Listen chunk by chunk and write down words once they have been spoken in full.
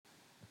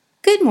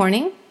Good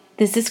morning.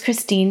 This is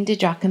Christine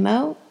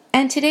DiGiacomo,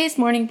 and today's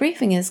morning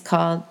briefing is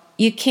called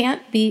You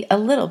Can't Be a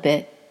Little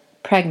Bit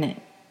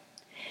Pregnant.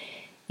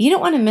 You don't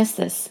want to miss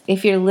this.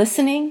 If you're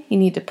listening, you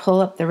need to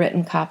pull up the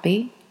written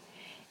copy,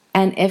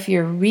 and if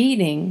you're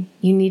reading,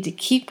 you need to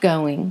keep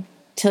going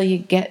till you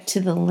get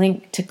to the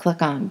link to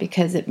click on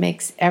because it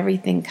makes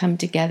everything come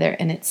together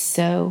and it's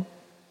so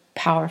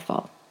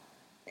powerful.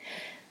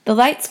 The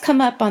lights come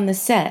up on the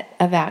set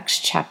of Acts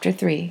chapter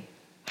 3,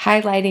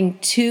 highlighting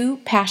two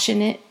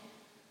passionate,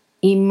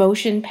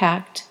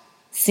 emotion-packed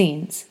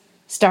scenes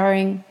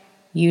starring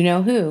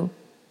you-know-who,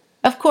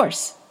 of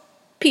course,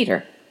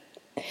 Peter.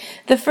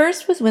 The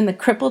first was when the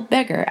crippled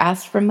beggar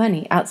asked for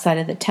money outside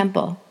of the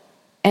temple,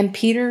 and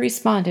Peter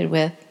responded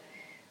with,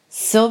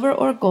 "Silver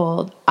or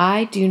gold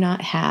I do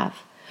not have,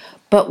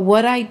 but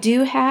what I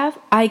do have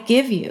I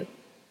give you.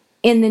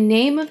 In the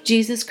name of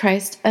Jesus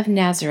Christ of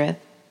Nazareth,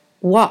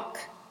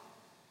 walk."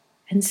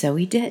 And so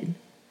he did.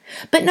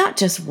 But not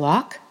just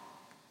walk.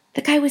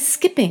 The guy was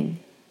skipping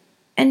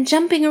and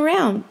jumping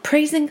around,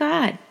 praising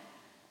God.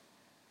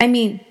 I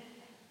mean,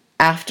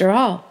 after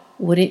all,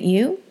 wouldn't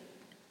you?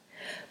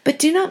 But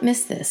do not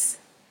miss this.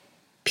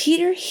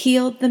 Peter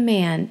healed the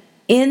man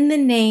in the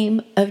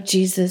name of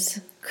Jesus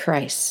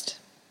Christ.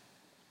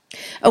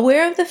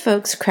 Aware of the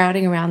folks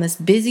crowding around this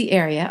busy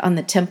area on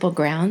the temple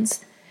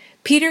grounds,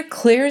 Peter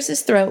clears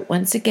his throat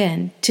once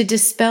again to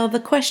dispel the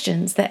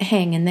questions that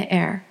hang in the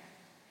air.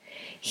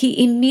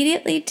 He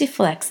immediately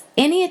deflects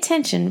any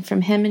attention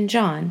from him and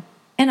John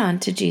and on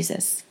to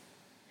Jesus.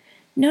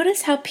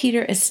 Notice how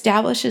Peter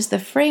establishes the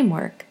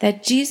framework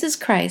that Jesus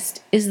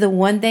Christ is the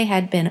one they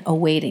had been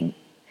awaiting,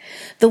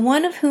 the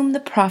one of whom the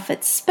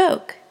prophets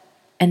spoke,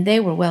 and they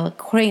were well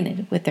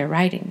acquainted with their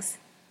writings.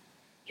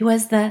 He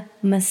was the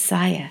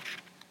Messiah.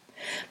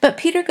 But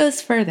Peter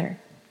goes further.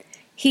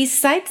 He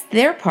cites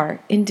their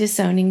part in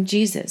disowning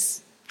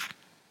Jesus.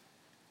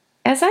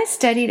 As I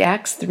studied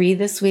Acts 3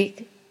 this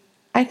week,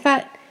 I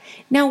thought,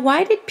 now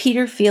why did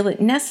Peter feel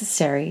it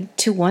necessary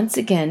to once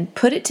again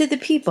put it to the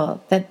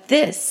people that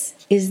this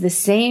is the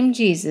same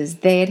Jesus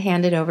they had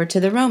handed over to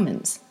the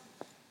Romans,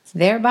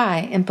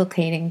 thereby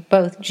implicating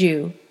both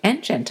Jew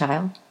and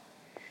Gentile,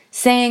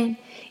 saying,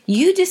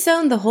 "You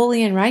disowned the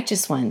holy and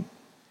righteous one.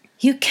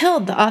 You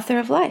killed the author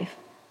of life,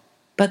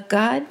 but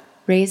God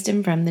raised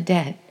him from the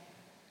dead."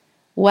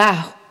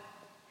 Wow.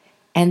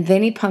 And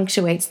then he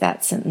punctuates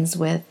that sentence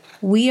with,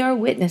 "We are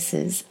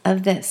witnesses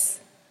of this."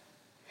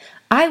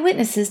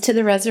 Eyewitnesses to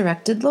the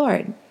resurrected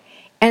Lord.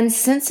 And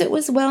since it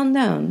was well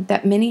known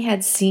that many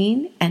had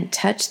seen and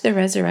touched the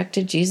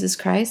resurrected Jesus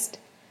Christ,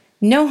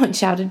 no one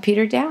shouted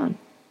Peter down.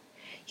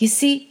 You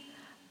see,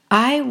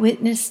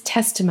 eyewitness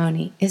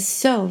testimony is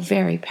so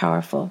very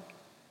powerful.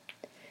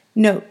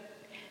 Note,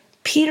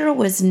 Peter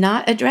was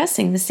not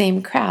addressing the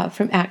same crowd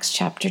from Acts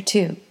chapter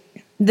 2,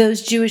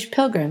 those Jewish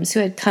pilgrims who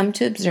had come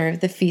to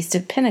observe the Feast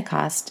of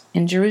Pentecost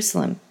in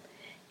Jerusalem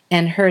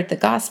and heard the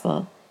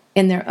gospel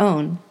in their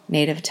own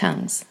native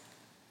tongues.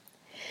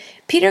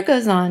 Peter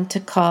goes on to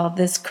call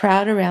this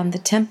crowd around the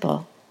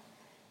temple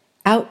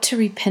out to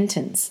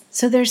repentance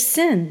so their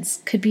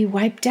sins could be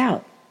wiped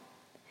out.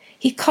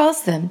 He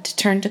calls them to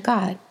turn to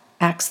God,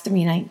 Acts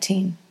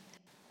 3:19.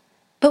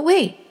 But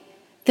wait,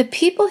 the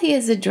people he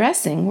is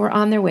addressing were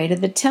on their way to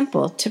the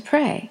temple to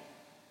pray.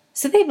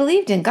 So they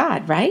believed in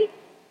God, right?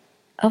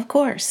 Of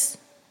course.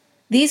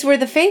 These were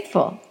the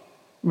faithful,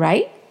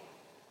 right?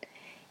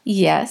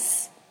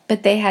 Yes,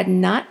 but they had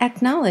not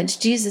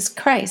acknowledged Jesus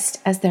Christ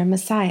as their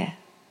Messiah,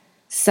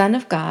 Son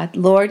of God,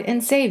 Lord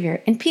and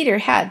Savior, and Peter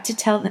had to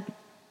tell them.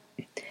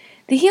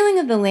 The healing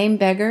of the lame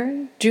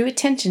beggar drew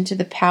attention to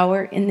the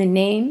power in the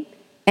name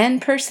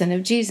and person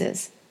of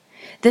Jesus,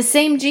 the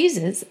same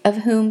Jesus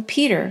of whom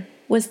Peter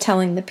was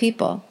telling the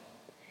people.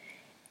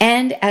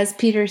 And as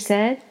Peter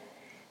said,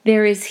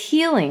 there is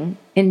healing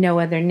in no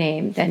other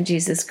name than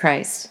Jesus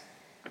Christ.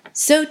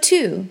 So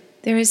too,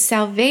 there is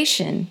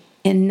salvation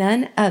in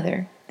none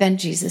other than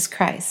Jesus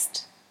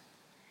Christ.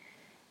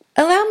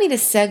 Allow me to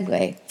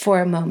segue for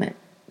a moment.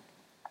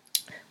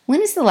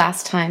 When is the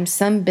last time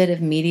some bit of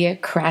media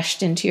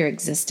crashed into your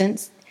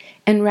existence,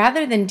 and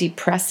rather than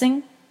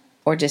depressing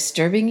or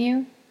disturbing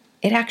you,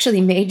 it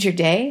actually made your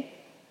day?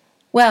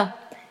 Well,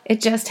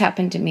 it just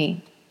happened to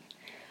me.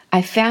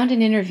 I found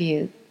an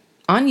interview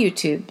on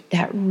YouTube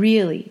that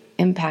really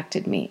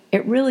impacted me.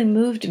 It really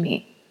moved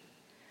me.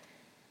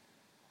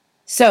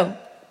 So,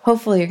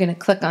 hopefully you're going to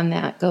click on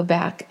that, go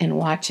back and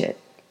watch it.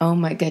 Oh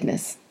my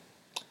goodness.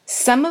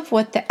 Some of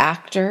what the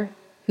actor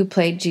who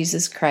played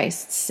Jesus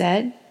Christ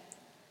said,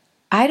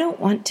 I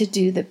don't want to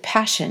do the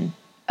passion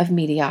of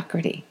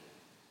mediocrity.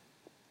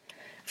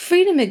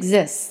 Freedom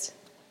exists,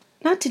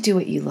 not to do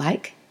what you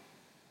like,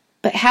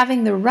 but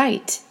having the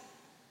right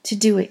to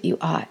do what you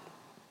ought.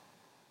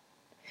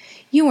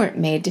 You weren't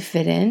made to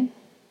fit in.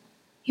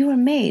 You were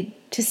made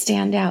to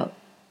stand out.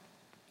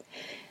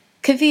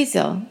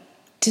 Caviezel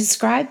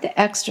described the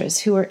extras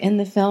who were in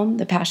the film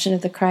The Passion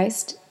of the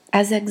Christ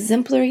as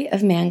exemplary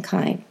of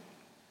mankind.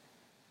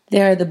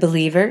 There are the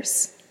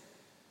believers,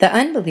 the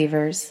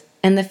unbelievers,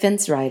 and the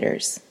fence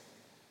riders.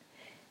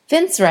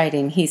 Fence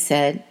riding, he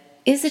said,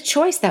 is a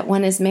choice that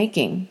one is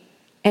making,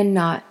 and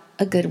not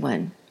a good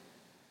one.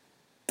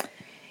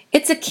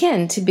 It's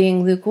akin to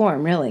being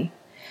lukewarm, really.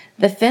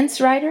 The fence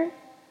rider,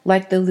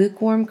 like the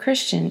lukewarm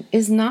Christian,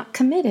 is not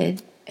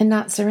committed and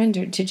not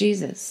surrendered to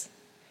Jesus.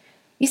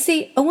 You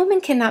see, a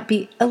woman cannot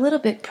be a little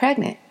bit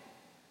pregnant.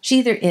 She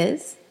either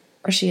is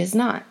or she is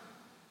not.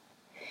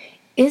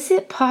 Is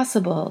it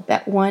possible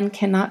that one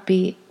cannot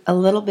be a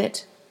little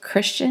bit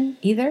Christian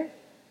either?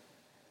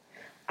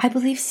 I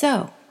believe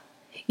so.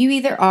 You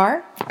either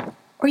are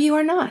or you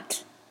are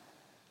not.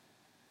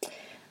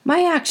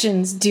 My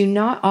actions do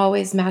not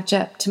always match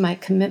up to my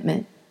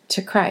commitment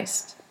to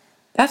Christ.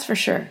 That's for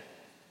sure.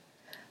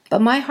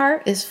 But my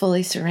heart is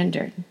fully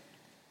surrendered.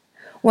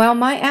 While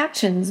my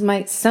actions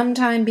might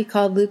sometime be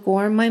called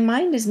lukewarm, my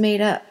mind is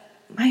made up.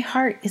 My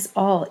heart is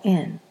all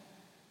in.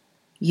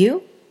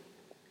 You?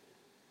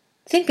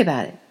 Think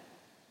about it.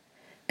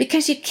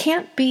 Because you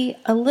can't be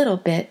a little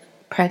bit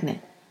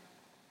pregnant.